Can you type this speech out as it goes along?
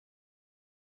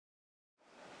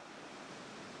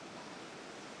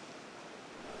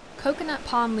Coconut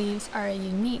palm leaves are a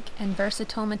unique and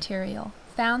versatile material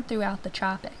found throughout the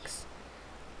tropics.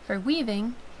 For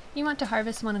weaving, you want to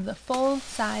harvest one of the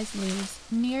full-size leaves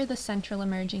near the central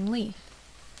emerging leaf.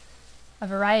 A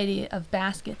variety of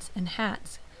baskets and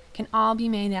hats can all be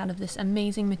made out of this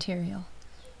amazing material.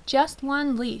 Just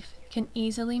one leaf can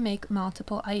easily make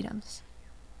multiple items.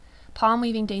 Palm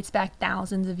weaving dates back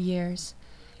thousands of years.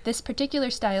 This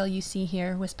particular style you see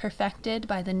here was perfected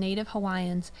by the native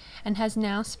Hawaiians and has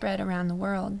now spread around the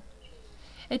world.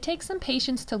 It takes some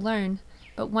patience to learn,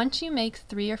 but once you make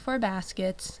 3 or 4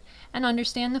 baskets and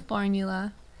understand the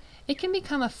formula, it can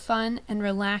become a fun and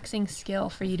relaxing skill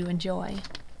for you to enjoy.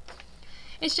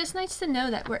 It's just nice to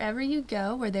know that wherever you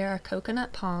go where there are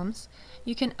coconut palms,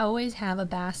 you can always have a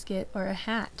basket or a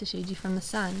hat to shade you from the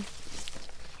sun.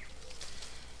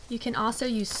 You can also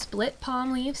use split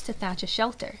palm leaves to thatch a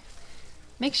shelter.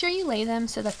 Make sure you lay them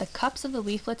so that the cups of the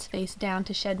leaflets face down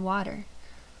to shed water.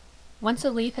 Once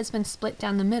a leaf has been split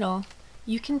down the middle,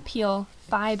 you can peel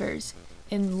fibers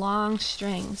in long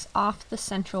strings off the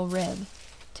central rib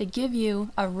to give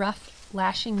you a rough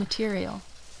lashing material.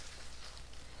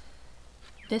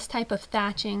 This type of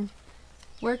thatching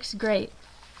works great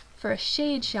for a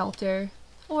shade shelter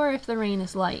or if the rain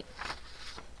is light.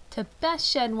 To best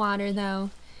shed water though,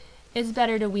 it's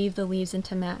better to weave the leaves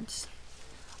into mats.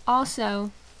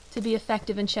 Also, to be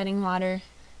effective in shedding water,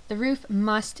 the roof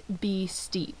must be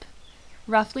steep,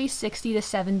 roughly 60 to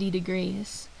 70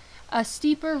 degrees. A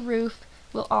steeper roof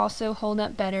will also hold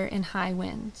up better in high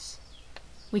winds.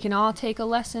 We can all take a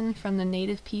lesson from the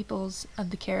native peoples of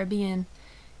the Caribbean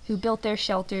who built their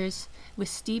shelters with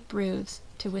steep roofs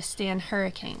to withstand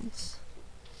hurricanes.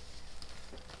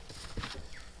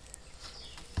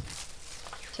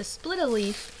 To split a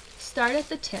leaf, start at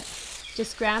the tip.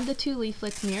 Just grab the 2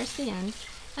 leaflets nearest the end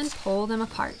and pull them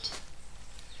apart.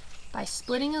 By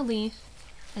splitting a leaf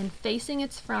and facing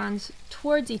its fronds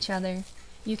towards each other,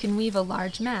 you can weave a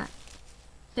large mat.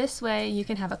 This way you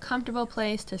can have a comfortable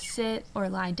place to sit or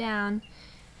lie down.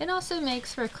 It also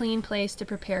makes for a clean place to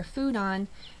prepare food on,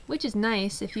 which is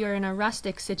nice if you're in a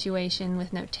rustic situation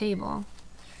with no table.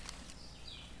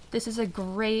 This is a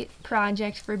great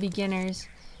project for beginners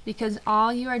because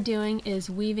all you are doing is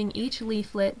weaving each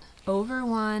leaflet over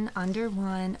one, under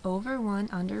one, over one,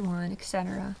 under one,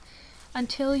 etc.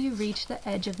 until you reach the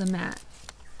edge of the mat.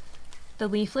 The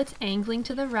leaflets angling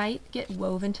to the right get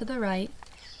woven to the right,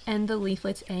 and the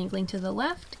leaflets angling to the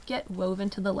left get woven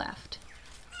to the left.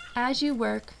 As you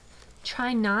work,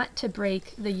 try not to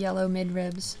break the yellow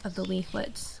midribs of the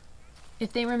leaflets.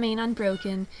 If they remain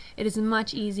unbroken, it is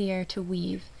much easier to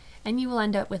weave, and you will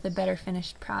end up with a better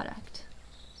finished product.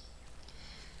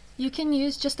 You can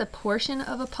use just a portion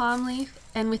of a palm leaf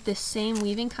and with this same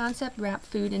weaving concept wrap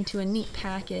food into a neat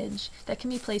package that can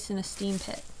be placed in a steam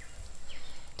pit.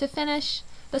 To finish,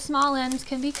 the small ends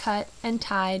can be cut and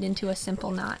tied into a simple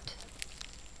knot.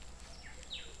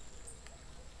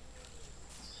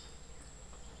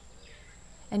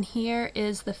 And here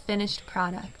is the finished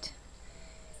product.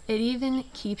 It even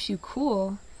keeps you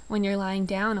cool when you're lying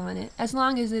down on it, as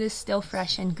long as it is still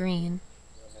fresh and green.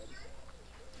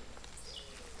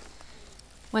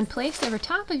 When placed over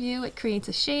top of you, it creates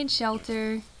a shade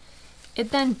shelter.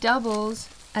 It then doubles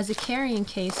as a carrying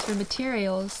case for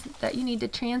materials that you need to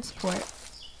transport.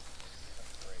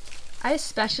 I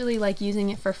especially like using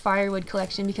it for firewood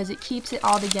collection because it keeps it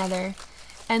all together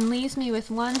and leaves me with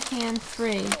one hand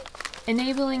free,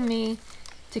 enabling me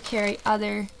to carry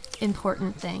other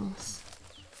important things.